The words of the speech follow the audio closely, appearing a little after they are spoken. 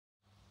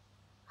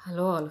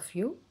Hello all of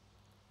you.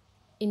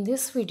 In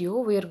this video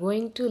we are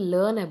going to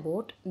learn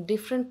about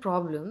different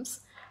problems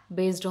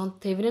based on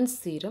Thevenin's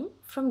theorem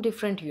from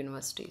different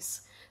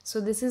universities. So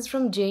this is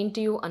from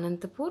JNTU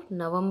Anantapur,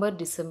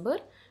 November-December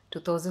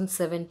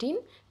 2017,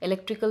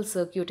 Electrical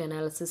Circuit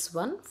Analysis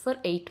 1 for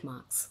 8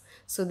 marks.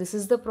 So this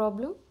is the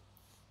problem.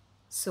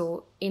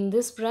 So in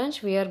this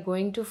branch we are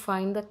going to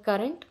find the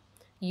current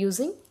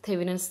using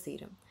Thevenin's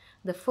theorem.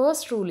 The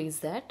first rule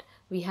is that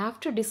we have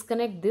to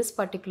disconnect this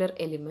particular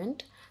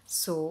element,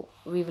 so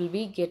we will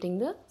be getting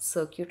the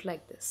circuit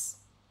like this.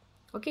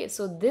 Okay,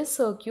 so this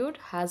circuit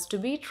has to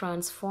be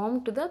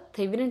transformed to the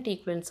Thevenin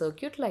equivalent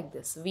circuit like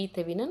this, V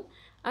Thevenin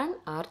and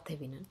R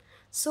Thevenin.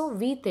 So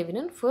V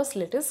Thevenin, first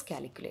let us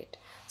calculate.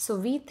 So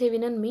V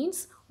Thevenin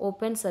means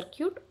open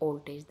circuit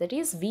voltage, that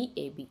is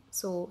VAB.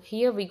 So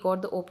here we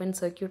got the open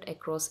circuit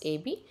across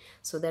AB.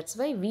 So that's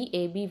why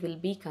VAB will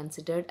be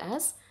considered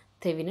as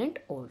Thevenin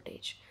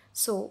voltage.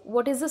 So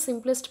what is the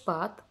simplest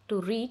path to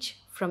reach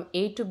from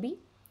A to B?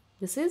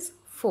 This is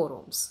 4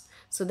 ohms.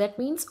 So that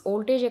means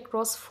voltage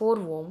across 4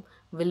 ohm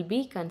will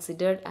be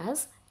considered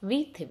as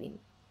VThevenin.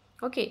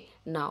 Okay,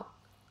 now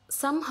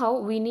somehow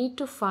we need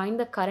to find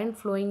the current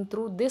flowing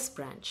through this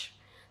branch.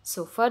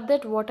 So for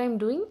that what I am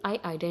doing, I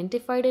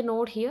identified a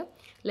node here.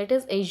 Let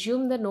us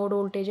assume the node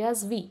voltage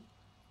as V.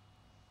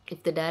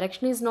 If the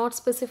direction is not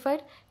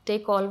specified,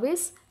 take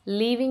always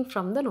leaving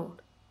from the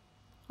node.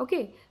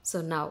 Okay,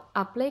 so now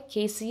apply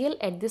KCL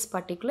at this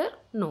particular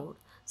node.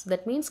 So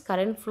that means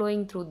current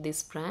flowing through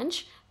this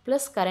branch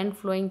plus current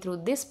flowing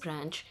through this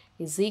branch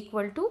is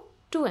equal to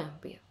 2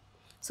 ampere.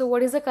 So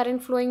what is the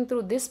current flowing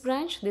through this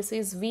branch? This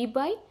is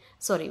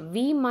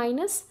V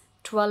minus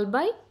 12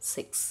 by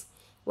 6.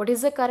 What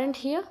is the current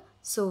here?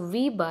 So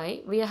we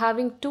are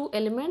having two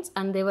elements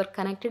and they were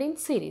connected in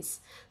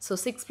series. So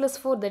 6 plus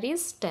 4, that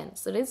is 10.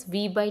 So that is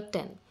V by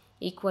 10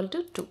 equal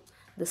to 2.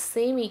 The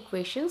same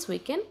equations we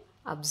can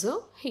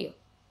observe here.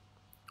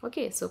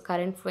 Okay, so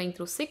current flowing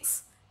through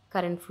 6,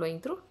 current flowing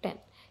through 10.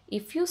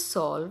 If you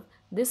solve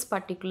this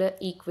particular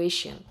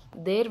equation,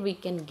 there we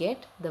can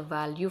get the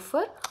value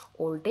for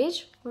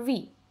voltage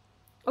V.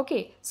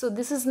 Okay, so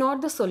this is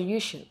not the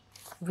solution.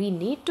 We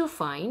need to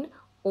find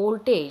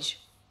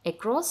voltage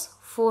across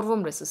 4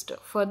 ohm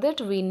resistor. For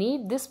that we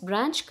need this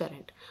branch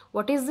current.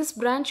 What is this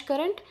branch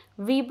current?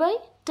 V by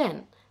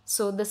 10.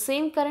 So the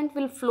same current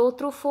will flow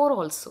through 4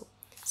 also.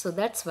 So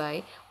that's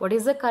why what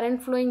is the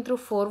current flowing through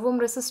 4 ohm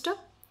resistor?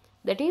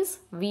 That is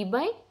V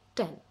by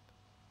 10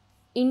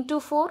 into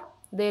 4,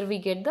 there we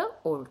get the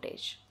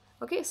voltage.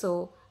 Okay,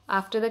 so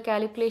after the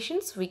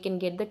calculations we can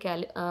get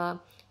the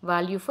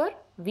value for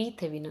V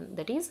Thevenin,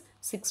 that is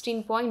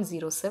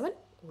 16.07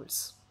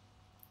 volts.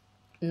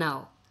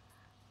 Now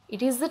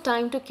it is the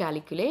time to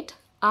calculate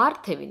R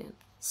Thevenin.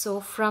 So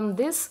from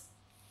this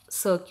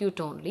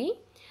circuit only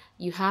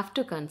you have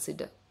to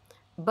consider,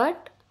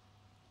 but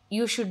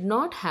you should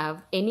not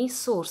have any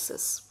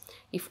sources.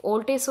 If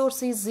voltage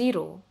source is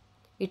 0,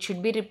 it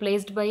should be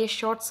replaced by a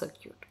short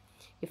circuit.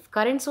 If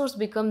current source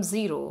becomes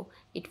 0,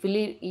 it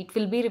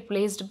will be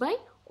replaced by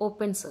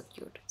open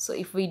circuit. So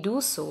if we do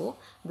so,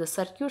 the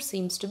circuit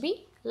seems to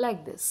be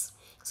like this.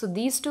 So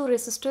these two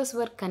resistors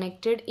were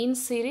connected in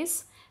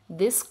series.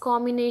 This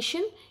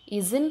combination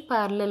is in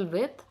parallel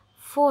with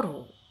 4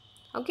 ohm.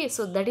 Okay,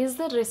 so that is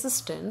the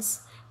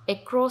resistance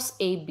across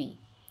AB.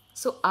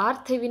 So R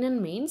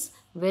Thevenin means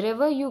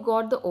wherever you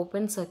got the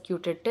open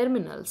circuited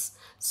terminals,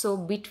 so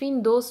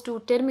between those two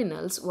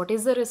terminals, what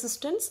is the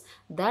resistance?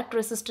 That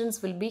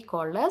resistance will be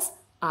called as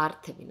R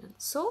Thevenin.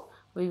 So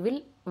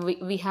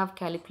we have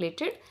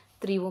calculated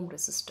 3 ohm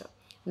resistor.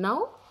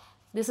 Now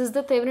this is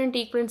the Thevenin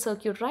equivalent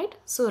circuit, right?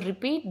 So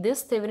repeat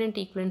this Thevenin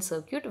equivalent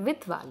circuit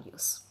with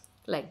values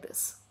like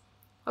this.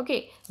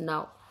 Okay,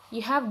 now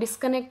you have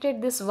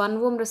disconnected this 1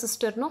 ohm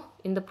resistor, no,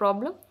 in the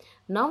problem.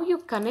 Now you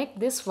connect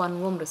this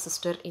 1 ohm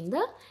resistor in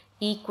the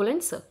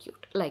equivalent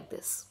circuit like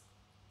this.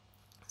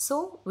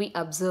 So we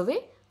observe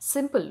a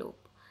simple loop.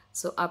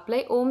 So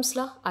apply Ohm's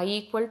law, I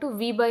equal to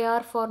V by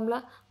R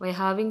formula by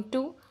having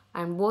 2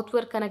 and both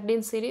were connected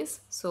in series.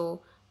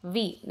 So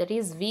V, that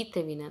is V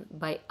Thevenin,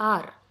 by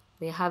R,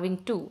 we are having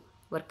 2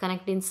 were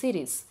connected in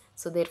series.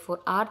 So therefore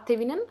R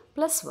Thevenin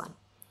plus 1.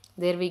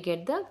 There we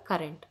get the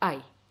current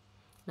I.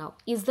 Now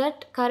is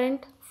that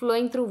current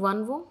flowing through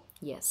 1 ohm?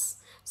 Yes.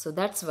 So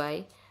that's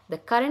why the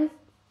current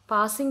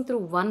passing through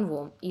 1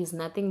 ohm is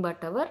nothing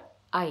but our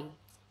I.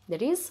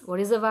 That is, what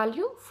is the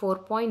value?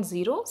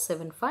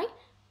 4.075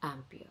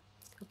 ampere.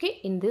 Okay,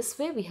 in this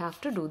way we have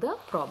to do the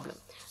problem.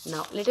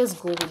 Now let us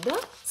go with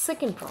the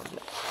second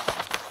problem.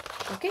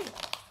 Okay,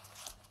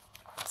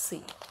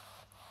 see.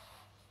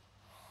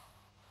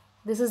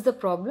 This is the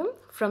problem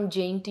from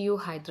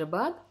JNTU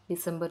Hyderabad,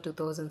 December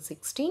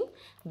 2016,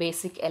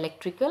 Basic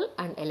Electrical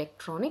and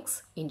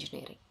Electronics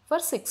Engineering for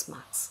 6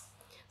 marks.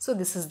 So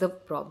this is the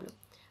problem.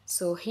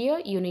 So here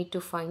you need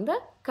to find the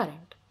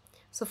current.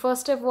 So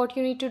first step what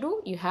you need to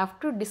do, you have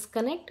to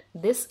disconnect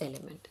this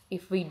element.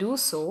 If we do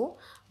so,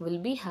 we'll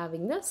be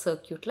having the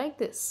circuit like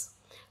this.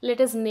 Let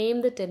us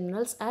name the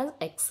terminals as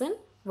X and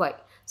Y.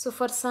 So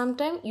for some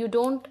time you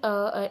don't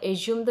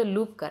assume the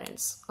loop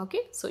currents.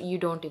 Okay, so you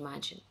don't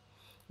imagine.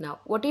 Now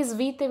what is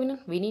VThevenin?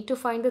 We need to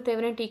find the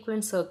Thevenin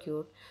equivalent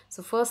circuit.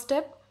 So first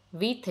step,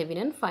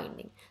 VThevenin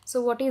finding.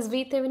 So what is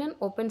VThevenin?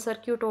 Open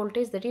circuit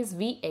voltage, that is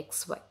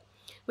VXY.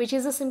 Which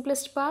is the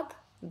simplest path?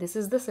 This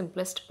is the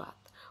simplest path.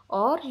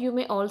 Or you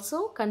may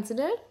also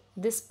consider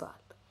this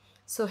path.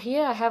 So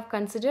here I have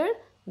considered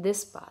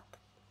this path.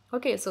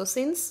 Okay, so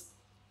since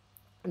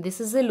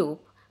this is a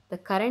loop, the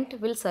current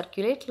will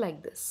circulate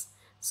like this.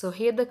 So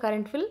here the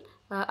current will,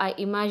 I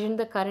imagine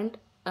the current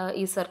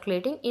is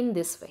circulating in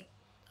this way.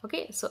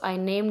 Okay, so I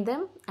named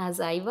them as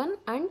I1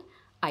 and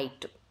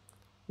I2.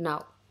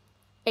 Now,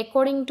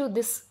 according to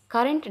this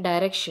current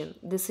direction,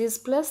 this is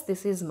plus,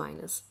 this is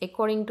minus.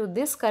 According to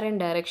this current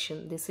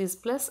direction, this is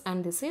plus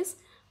and this is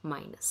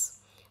minus.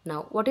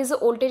 Now, what is the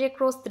voltage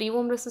across 3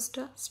 ohm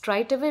resistor?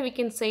 Straight away we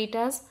can say it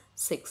as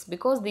 6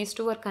 because these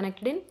two are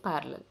connected in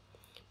parallel.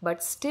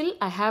 But still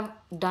I have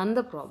done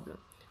the problem.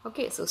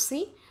 Okay, so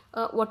see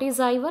what is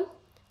I1?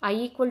 I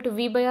equal to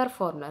V by R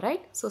formula,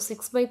 right? So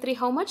 6 by 3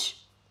 how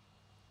much?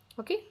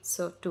 Okay,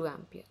 so 2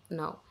 ampere.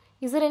 Now,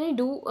 is there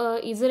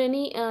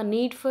any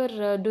need for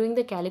doing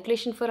the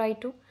calculation for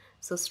I2?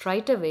 So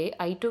straight away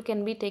I2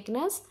 can be taken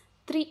as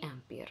 3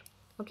 ampere.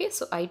 Okay,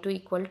 so I2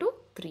 equal to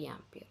 3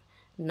 ampere.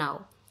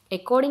 Now,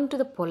 according to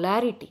the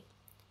polarity,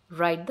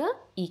 write the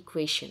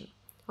equation.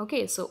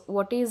 Okay, so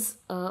what is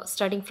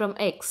starting from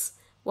X?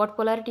 What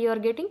polarity you are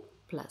getting?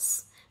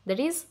 Plus. That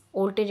is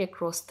voltage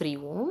across 3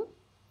 ohm.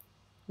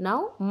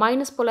 Now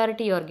minus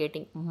polarity you are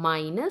getting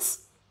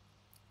minus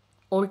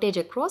voltage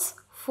across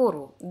 4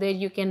 ohm. There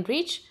you can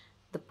reach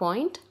the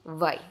point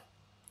Y.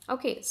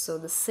 Okay, so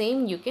the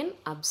same you can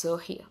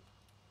observe here.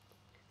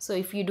 So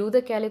if you do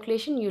the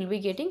calculation, you will be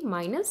getting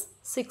minus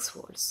 6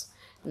 volts.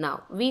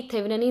 Now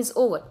VThevenin is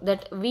over.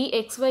 That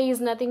Vxy is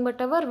nothing but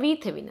our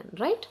VThevenin,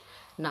 right?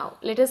 Now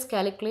let us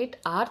calculate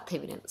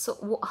RThevenin.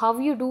 So how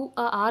you do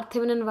a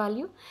RThevenin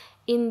value?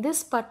 In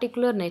this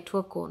particular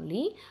network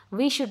only,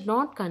 we should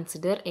not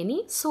consider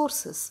any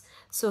sources.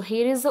 So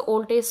here is the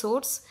voltage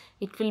source.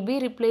 It will be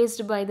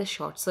replaced by the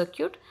short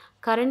circuit.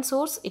 Current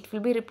source, it will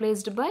be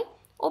replaced by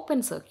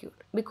open circuit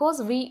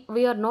because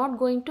we are not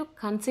going to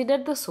consider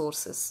the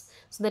sources.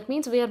 So that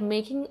means we are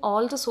making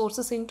all the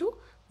sources into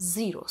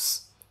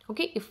zeros.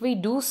 Okay, if we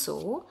do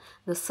so,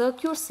 the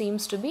circuit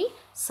seems to be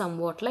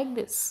somewhat like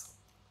this.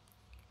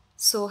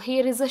 So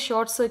here is a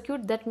short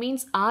circuit, that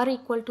means R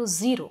equal to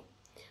 0.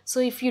 So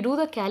if you do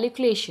the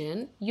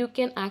calculation, you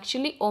can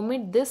actually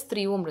omit this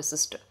 3 ohm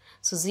resistor.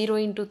 So 0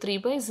 into 3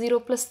 by 0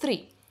 plus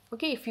 3.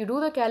 Okay, if you do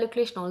the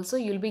calculation also,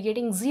 you will be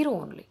getting 0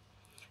 only.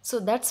 So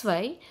that's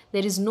why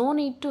there is no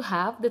need to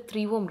have the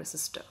 3 ohm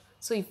resistor.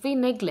 So if we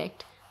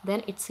neglect,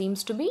 then it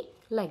seems to be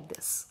like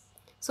this.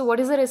 So what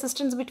is the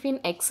resistance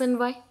between X and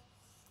Y?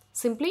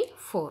 Simply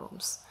 4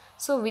 ohms.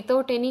 So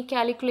without any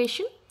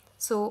calculation,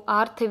 so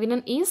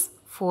RThevenin is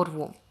 4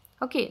 ohm.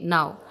 Okay,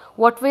 now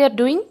what we are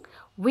doing?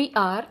 We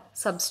are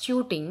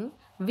substituting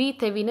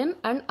VThevenin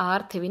and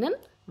RThevenin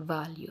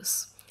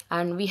values.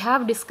 And we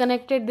have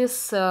disconnected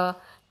this 2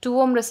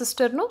 ohm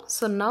resistor, no?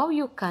 So now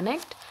you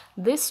connect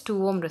this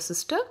 2 ohm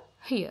resistor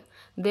here.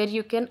 There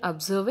you can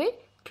observe a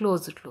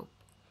closed loop.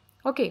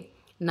 Okay,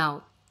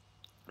 now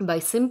by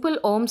simple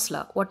Ohm's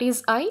law, what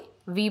is I?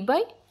 V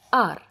by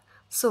R.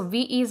 So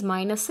V is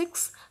minus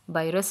 6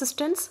 by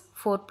resistance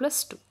 4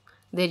 plus 2.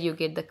 There you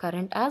get the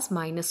current as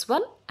minus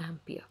 1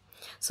 ampere.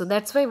 So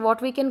that's why what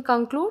we can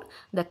conclude,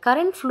 the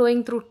current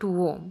flowing through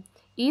 2 ohm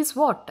is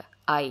what?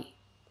 I.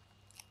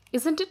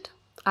 Isn't it?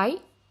 I.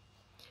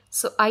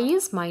 So I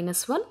is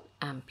minus 1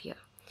 ampere.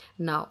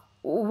 Now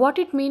what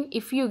it means,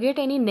 if you get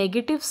any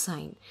negative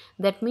sign,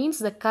 that means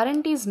the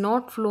current is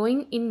not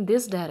flowing in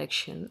this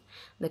direction.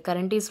 The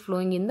current is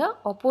flowing in the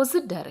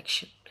opposite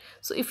direction.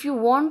 So if you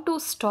want to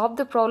stop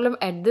the problem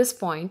at this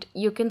point,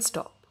 you can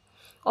stop.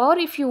 Or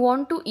if you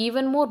want to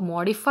even more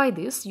modify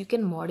this, you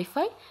can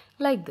modify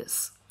like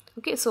this.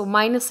 Okay, so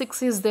minus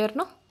 6 is there,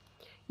 no?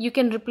 You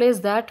can replace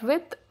that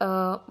with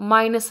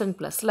minus and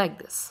plus like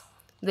this.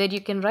 There you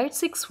can write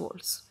 6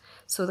 volts.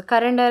 So the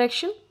current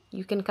direction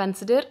you can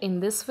consider in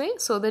this way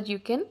so that you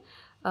can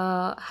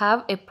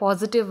have a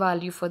positive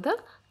value for the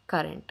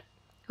current.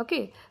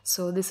 Okay,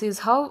 so this is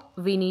how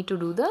we need to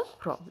do the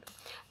problem.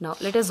 Now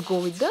let us go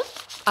with the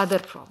other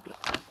problem.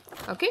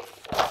 Okay,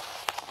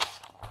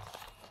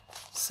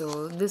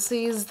 so this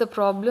is the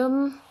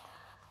problem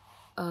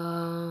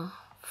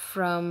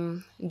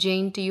from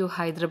JNTU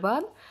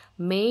Hyderabad,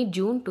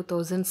 May-June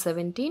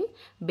 2017,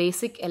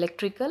 Basic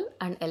Electrical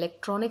and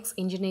Electronics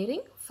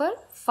Engineering for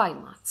 5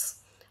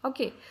 marks.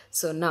 Okay,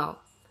 so now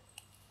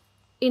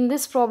in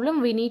this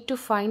problem we need to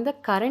find the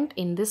current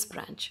in this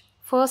branch.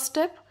 First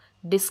step,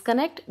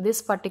 disconnect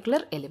this particular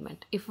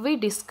element. If we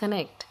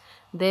disconnect,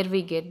 there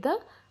we get the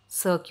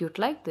circuit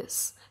like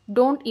this.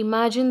 Don't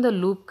imagine the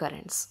loop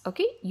currents.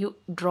 Okay, you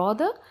draw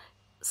the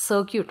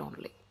circuit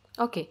only.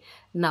 Okay,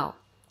 now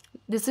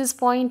this is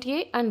point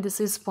A and this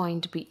is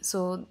point B.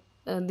 So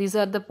these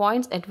are the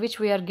points at which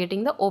we are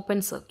getting the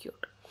open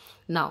circuit.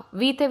 Now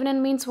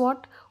VThevenin means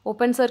what?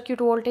 Open circuit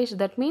voltage,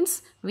 that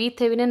means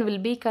VThevenin will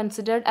be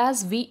considered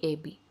as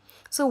VAB.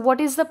 So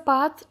what is the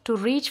path to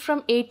reach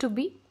from A to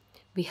B?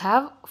 We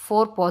have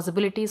 4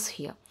 possibilities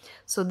here.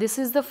 So this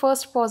is the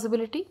first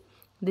possibility,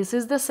 this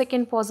is the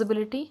second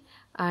possibility,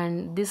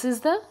 and this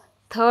is the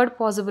third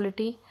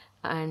possibility,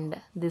 and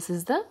this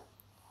is the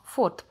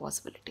fourth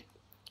possibility.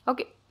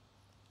 Okay.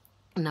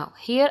 Now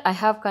here I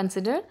have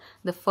considered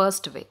the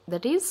first way,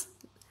 that is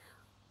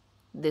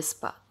this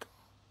path.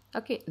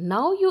 Okay,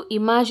 now you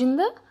imagine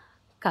the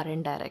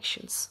current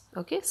directions.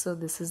 Okay, so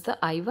this is the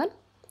I1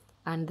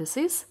 and this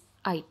is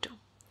I2.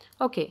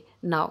 Okay,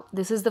 now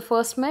this is the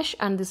first mesh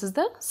and this is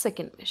the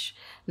second mesh.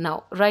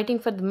 Now writing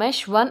for the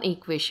mesh 1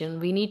 equation,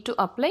 we need to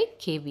apply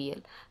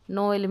KVL.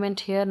 No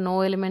element here,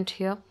 no element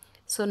here.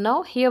 So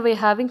now here we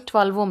are having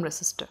 12 ohm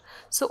resistor.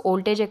 So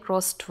voltage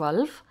across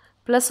 12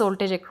 plus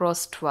voltage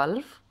across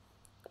 12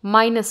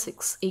 minus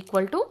 6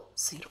 equal to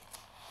 0.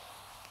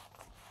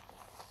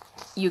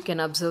 You can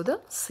observe the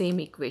same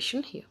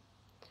equation here.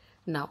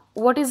 Now,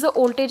 what is the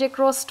voltage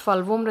across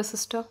 12 ohm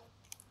resistor?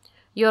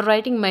 You are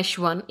writing mesh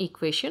 1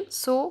 equation.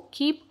 So,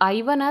 keep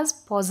I1 as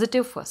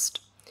positive first.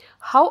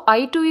 How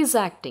I2 is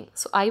acting?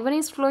 So, I1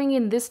 is flowing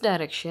in this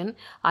direction.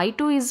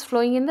 I2 is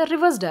flowing in the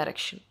reverse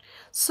direction.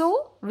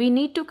 So, we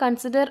need to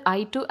consider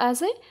I2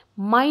 as a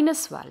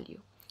minus value.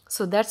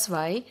 So, that's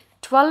why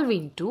 12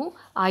 into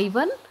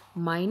I1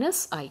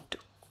 minus I2.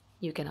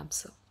 You can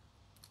observe.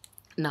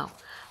 Now,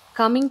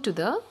 coming to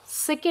the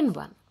second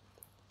one.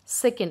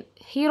 Second,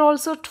 here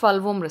also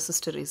 12 ohm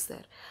resistor is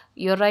there.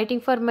 You are writing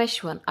for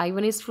mesh 1.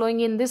 I1 is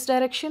flowing in this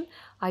direction.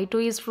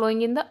 I2 is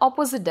flowing in the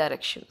opposite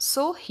direction.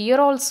 So,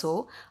 here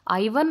also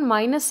I1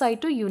 minus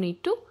I2 you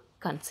need to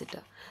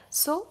consider.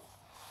 So,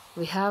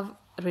 we have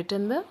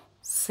written the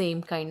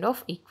same kind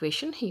of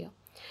equation here.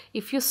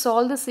 If you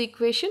solve this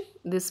equation,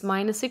 this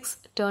minus 6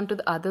 turn to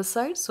the other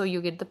side. So,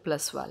 you get the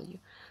plus value.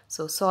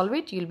 So, solve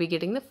it, you will be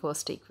getting the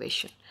first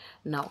equation.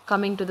 Now,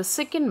 coming to the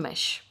second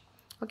mesh.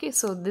 Okay,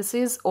 so this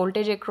is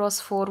voltage across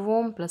 4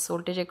 ohm plus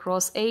voltage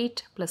across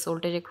 8 plus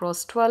voltage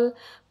across 12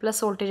 plus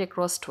voltage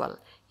across 12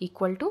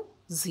 equal to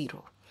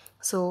 0.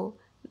 So,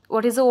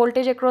 what is the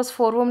voltage across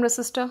 4 ohm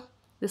resistor?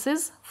 This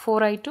is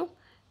 4I2,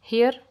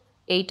 here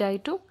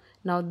 8I2.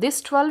 Now,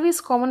 this 12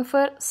 is common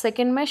for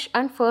second mesh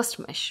and first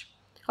mesh.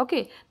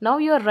 Okay, now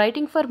you are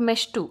writing for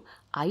mesh 2.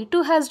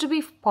 I2 has to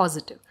be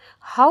positive.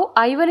 How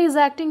I1 is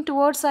acting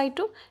towards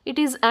I2? It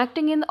is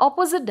acting in the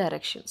opposite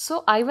direction.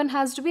 So, I1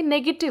 has to be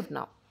negative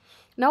now.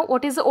 Now,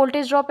 what is the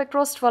voltage drop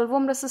across 12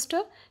 ohm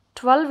resistor?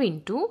 12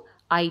 into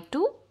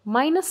I2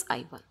 minus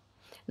I1.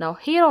 Now,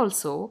 here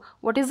also,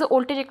 what is the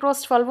voltage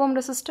across 12 ohm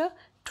resistor?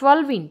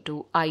 12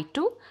 into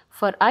I2.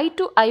 For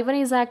I2,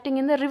 I1 is acting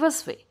in the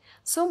reverse way.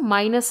 So,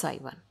 minus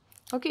I1.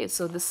 Okay,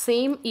 so the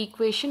same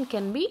equation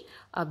can be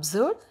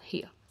observed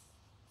here.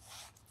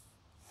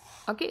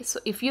 Okay, so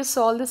if you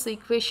solve this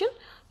equation,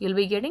 you will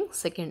be getting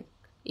second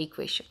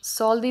equation.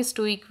 Solve these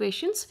two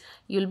equations,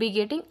 you will be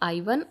getting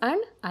I1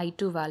 and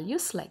I2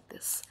 values like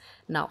this.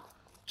 Now,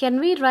 can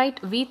we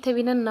write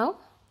VThevenin now?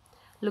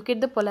 Look at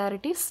the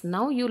polarities.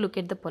 Now you look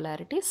at the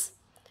polarities.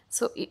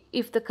 So,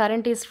 if the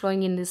current is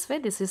flowing in this way,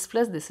 this is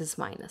plus, this is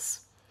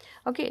minus.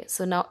 Okay,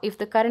 so now if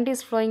the current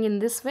is flowing in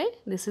this way,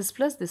 this is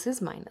plus, this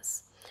is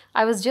minus.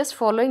 I was just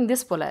following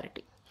this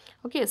polarity.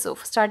 Okay, so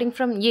starting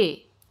from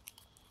A.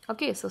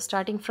 Okay, so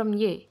starting from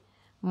A,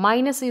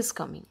 minus is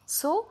coming.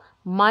 So,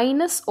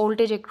 minus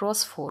voltage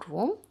across 4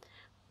 ohm.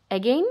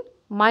 Again,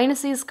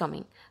 minus is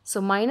coming.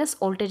 So, minus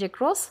voltage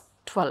across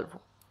 12 ohm.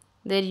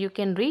 There you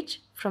can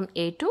reach from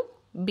A to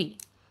B.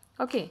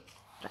 Okay,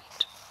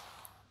 right.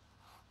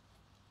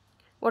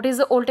 What is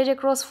the voltage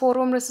across 4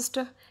 ohm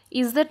resistor?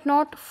 Is that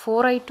not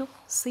 4I2?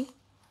 See?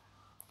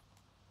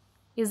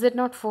 Is that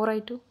not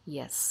 4I2?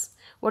 Yes.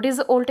 What is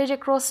the voltage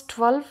across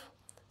 12?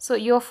 So,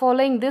 you are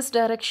following this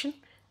direction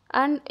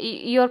and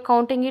you are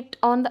counting it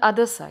on the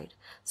other side.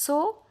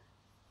 So,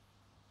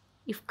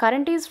 if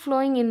current is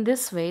flowing in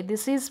this way,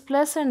 this is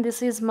plus and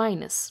this is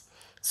minus.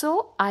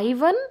 So,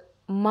 I1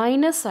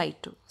 minus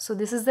I2. So,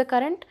 this is the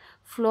current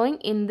flowing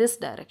in this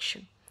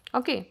direction.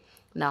 Okay.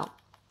 Now,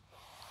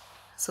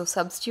 so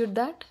substitute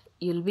that,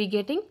 you will be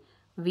getting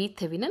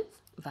VThevenin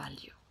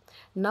value.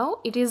 Now,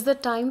 it is the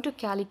time to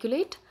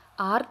calculate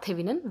R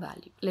Thevenin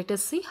value. Let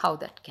us see how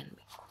that can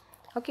be.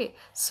 Okay.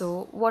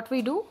 So, what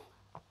we do?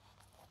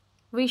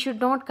 We should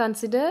not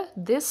consider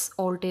this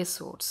voltage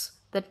source.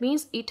 That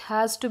means it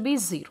has to be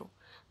 0.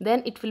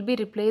 Then it will be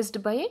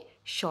replaced by a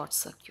short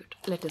circuit.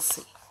 Let us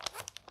see.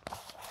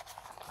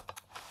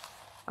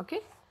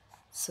 Okay.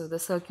 So, the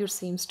circuit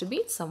seems to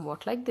be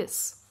somewhat like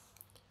this.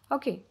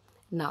 Okay.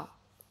 Now,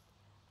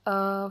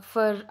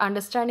 for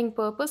understanding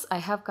purpose, I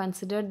have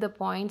considered the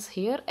points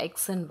here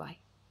X and Y.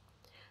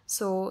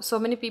 So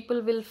many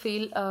people will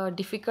feel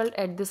difficult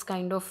at this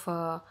kind of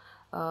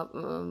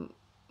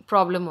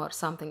problem or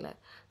something like that.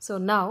 So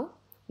now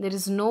there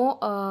is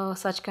no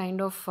such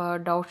kind of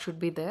doubt should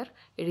be there.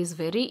 It is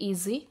very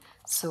easy.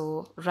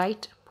 So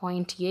write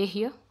point A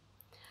here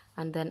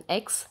and then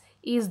X.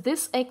 Is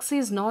this X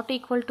is not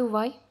equal to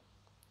Y?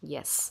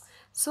 Yes.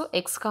 So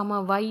X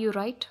comma Y you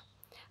write.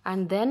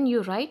 and then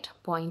you write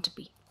point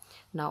B.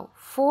 Now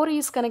 4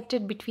 is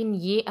connected between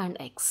A and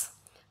X.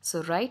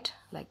 So write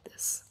like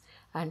this.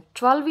 And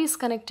 12 is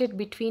connected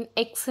between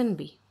X and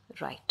B.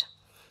 Right.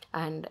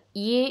 And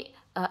 8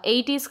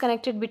 is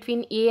connected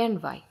between A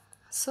and Y.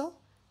 So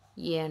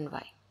A and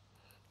Y.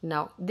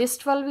 Now this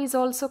 12 is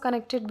also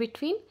connected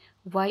between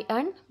Y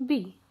and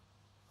B.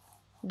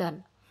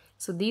 Done.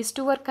 So these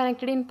two were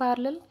connected in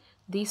parallel.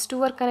 These two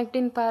were connected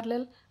in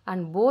parallel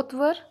and both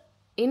were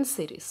in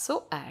series.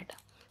 So add.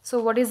 So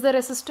what is the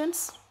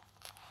resistance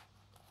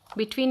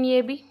between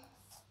AB?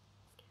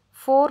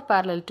 4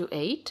 parallel to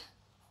 8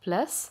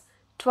 plus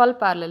 12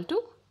 parallel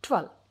to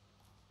 12.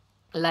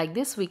 Like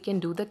this we can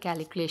do the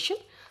calculation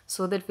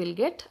so that we'll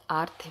get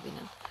R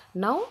Thevenin.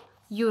 Now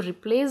you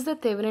replace the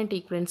Thevenin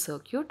equivalent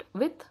circuit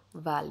with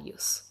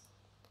values.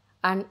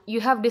 And you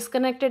have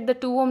disconnected the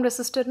 2 ohm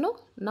resistor, no?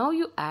 Now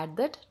you add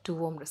that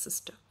 2 ohm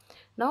resistor.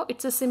 Now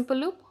it's a simple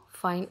loop.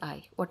 Find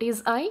I. What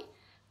is I?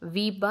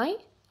 V by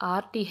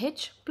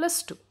RTH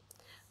plus 2.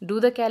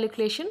 Do the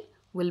calculation.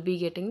 We'll be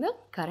getting the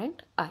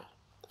current I.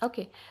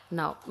 Okay.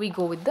 Now we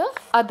go with the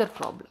other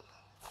problem.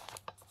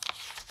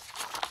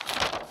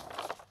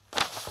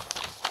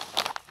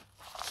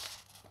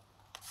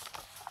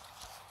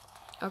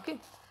 Okay.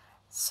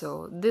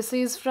 So this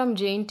is from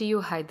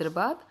JNTU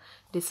Hyderabad,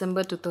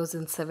 December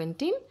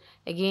 2017.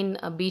 Again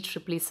a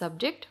BEE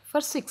subject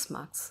for 6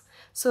 marks.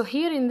 So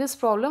here in this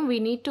problem we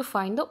need to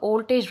find the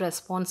voltage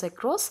response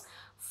across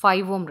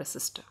 5 ohm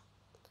resistor.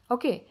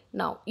 Okay,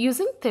 now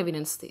using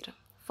Thevenin's theorem.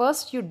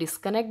 First you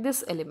disconnect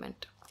this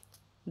element.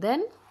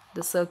 Then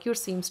the circuit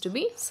seems to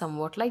be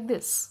somewhat like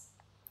this.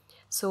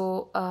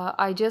 So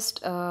I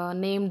just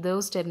named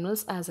those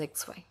terminals as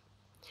XY.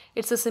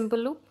 It's a simple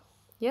loop.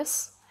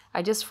 Yes,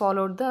 I just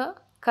followed the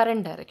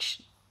current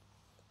direction.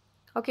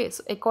 Okay,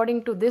 so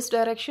according to this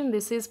direction,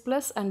 this is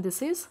plus and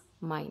this is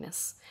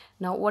minus.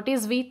 Now what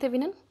is V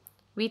Thevenin?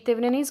 V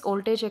Thevenin is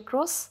voltage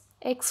across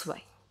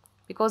XY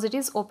because it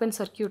is open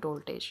circuit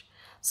voltage.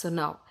 So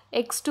now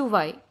X to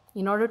Y,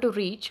 in order to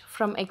reach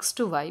from X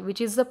to Y,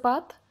 which is the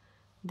path?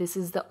 This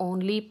is the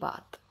only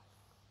path.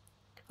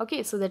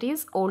 Okay, so that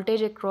is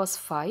voltage across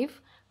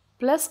 5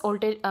 plus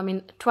voltage,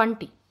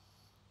 20.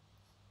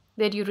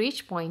 There you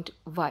reach point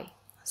Y.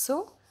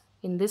 So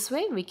in this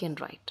way we can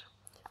write.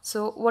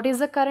 So what is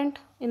the current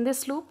in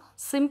this loop?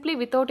 Simply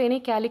without any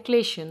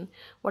calculation,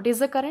 what is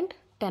the current?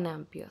 10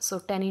 ampere. So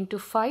 10 into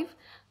 5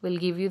 will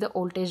give you the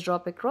voltage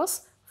drop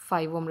across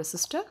 5 ohm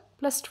resistor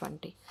plus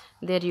 20.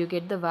 There you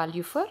get the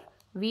value for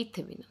V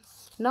Thevenin.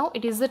 Now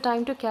it is the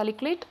time to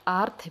calculate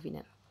R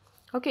Thevenin.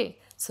 Okay,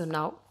 so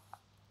now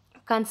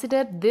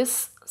consider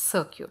this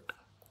circuit.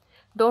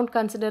 Don't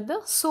consider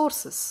the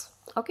sources.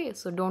 Okay,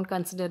 so don't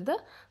consider the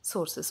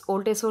sources.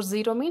 Voltage source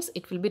 0 means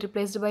it will be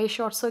replaced by a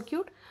short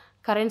circuit.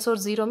 Current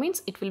source 0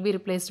 means it will be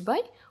replaced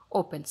by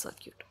open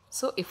circuit.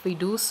 So if we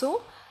do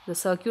so, the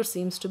circuit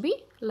seems to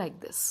be like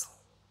this.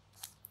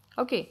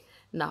 Okay,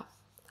 now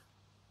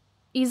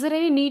is there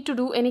any need to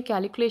do any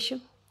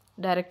calculation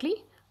directly?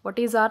 What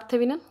is R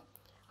Thevenin?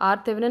 R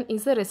Thevenin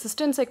is the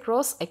resistance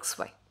across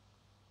XY.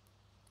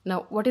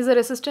 Now what is the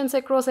resistance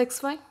across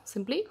XY?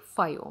 Simply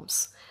 5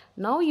 ohms.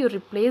 Now you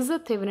replace the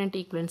Thevenin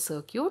equivalent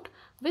circuit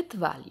with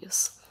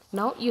values.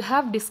 Now you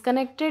have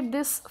disconnected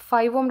this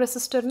 5 ohm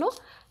resistor, no?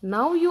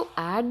 Now you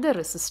add the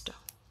resistor.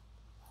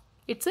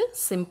 It's a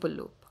simple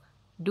loop.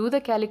 Do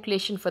the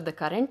calculation for the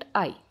current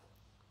I.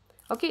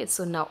 Okay,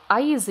 so now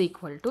I is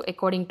equal to,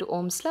 according to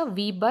Ohm's law,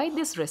 V by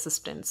this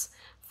resistance,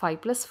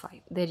 5 plus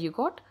 5. There you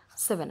got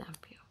 7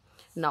 ampere.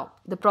 Now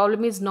the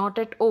problem is not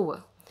yet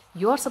over.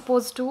 You are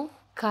supposed to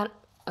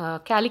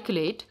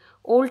calculate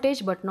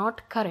voltage but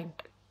not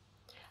current.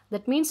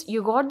 That means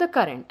you got the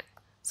current.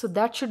 So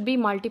that should be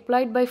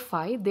multiplied by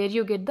 5. There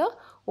you get the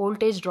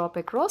voltage drop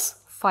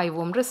across 5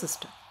 ohm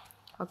resistor.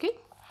 Okay,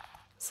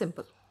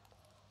 simple.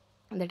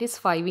 That is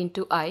 5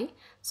 into I.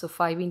 So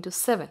 5 into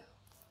 7.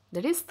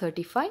 That is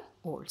 35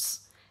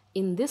 volts.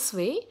 In this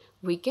way,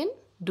 we can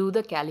do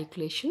the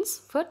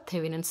calculations for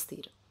Thevenin's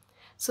theorem.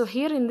 So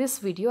here in this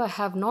video, I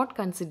have not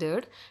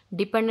considered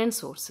dependent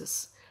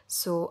sources.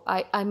 So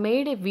I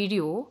made a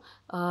video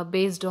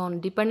based on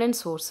dependent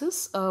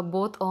sources,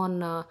 both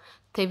on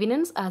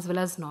Thevenin's as well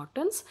as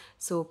Norton's.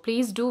 So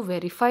please do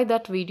verify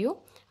that video.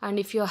 And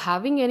if you are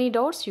having any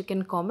doubts, you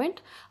can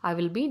comment. I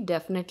will be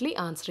definitely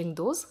answering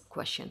those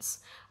questions.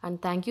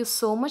 And thank you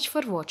so much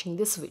for watching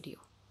this video.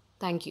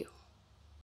 Thank you.